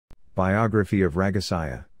Biography of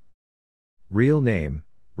Ragasya. Real name,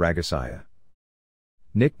 Ragasya.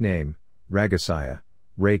 Nickname, Ragasya,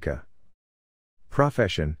 Reka.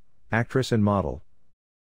 Profession, actress and model.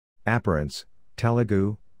 Appearance,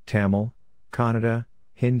 Telugu, Tamil, Kannada,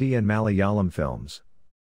 Hindi and Malayalam films.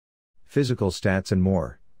 Physical stats and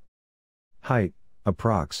more. Height,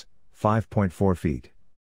 approx. 5.4 feet.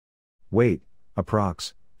 Weight,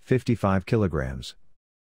 approx. 55 kilograms.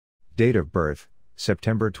 Date of birth,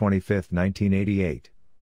 September 25, 1988.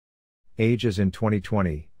 Age as in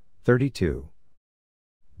 2020, 32.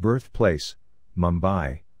 Birthplace,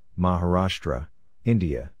 Mumbai, Maharashtra,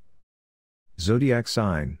 India. Zodiac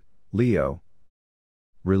sign, Leo.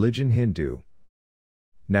 Religion Hindu.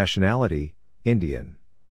 Nationality, Indian.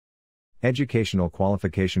 Educational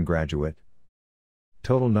qualification graduate.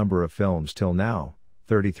 Total number of films till now,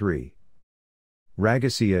 33.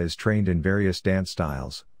 Ragasya is trained in various dance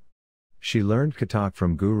styles. She learned Kathak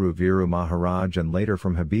from Guru Viru Maharaj and later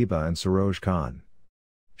from Habiba and Saroj Khan.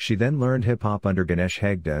 She then learned hip-hop under Ganesh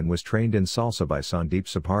Hegde and was trained in salsa by Sandeep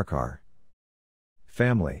Saparkar.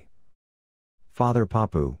 Family. Father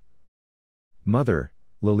Papu. Mother,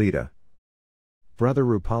 Lalita. Brother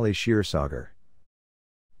Rupali Shirsagar.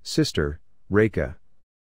 Sister, Reka.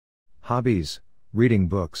 Hobbies, reading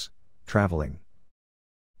books, traveling.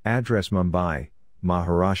 Address Mumbai,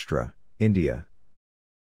 Maharashtra, India.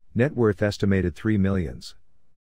 Net worth estimated 3 millions.